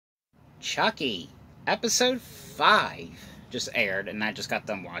Chucky, episode 5 just aired, and I just got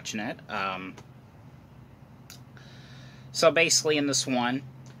done watching it. So basically in this one,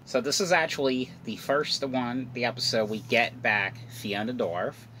 so this is actually the first the episode we get back Fiona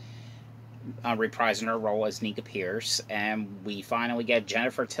Dorff, reprising her role as Nika Pierce, and we finally get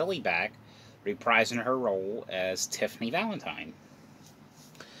Jennifer Tilly back, reprising her role as Tiffany Valentine.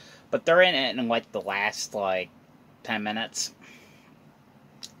 But they're in it in like the last 10 minutes.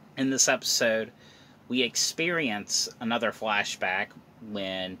 In this episode, we experience another flashback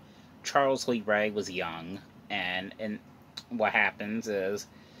when Charles Lee Ray was young, and what happens is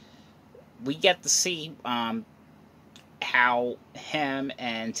we get to see how him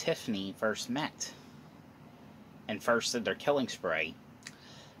and Tiffany first met and first did their killing spree.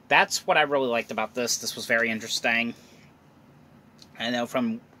 That's what I really liked about this. This was very interesting. I know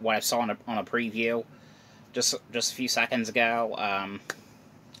from what I saw on a preview just a few seconds ago,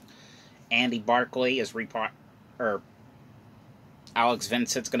 Andy Barkley is Alex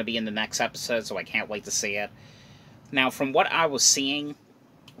Vincent's going to be in the next episode, so I can't wait to see it. Now, from what I was seeing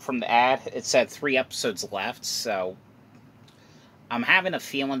from the ad, it said 3 episodes left, so I'm having a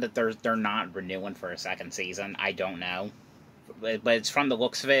feeling that they're not renewing for a second season. I don't know. But it's from the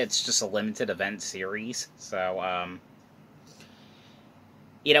looks of it, it's just a limited event series. So,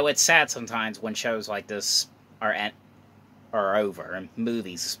 it's sad sometimes when shows like this are over, and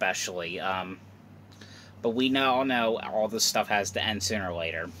movies especially. But we all know all this stuff has to end sooner or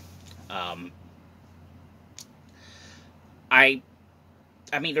later.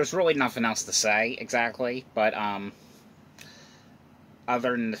 I mean, there's really nothing else to say exactly, but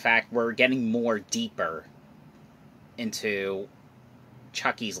other than the fact we're getting more deeper into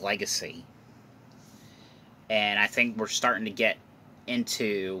Chucky's legacy, and I think we're starting to get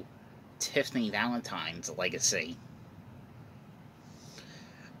into Tiffany Valentine's legacy.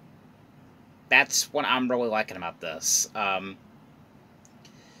 That's what I'm really liking about this.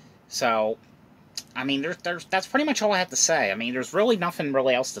 So, I mean, that's pretty much all I have to say. I mean, there's really nothing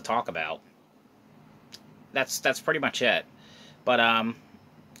really else to talk about. That's pretty much it. But,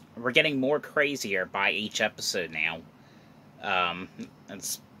 we're getting more crazier by each episode now.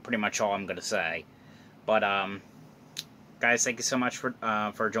 That's pretty much all I'm going to say. But, guys, thank you so much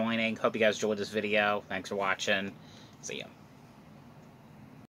for joining. Hope you guys enjoyed this video. Thanks for watching. See ya.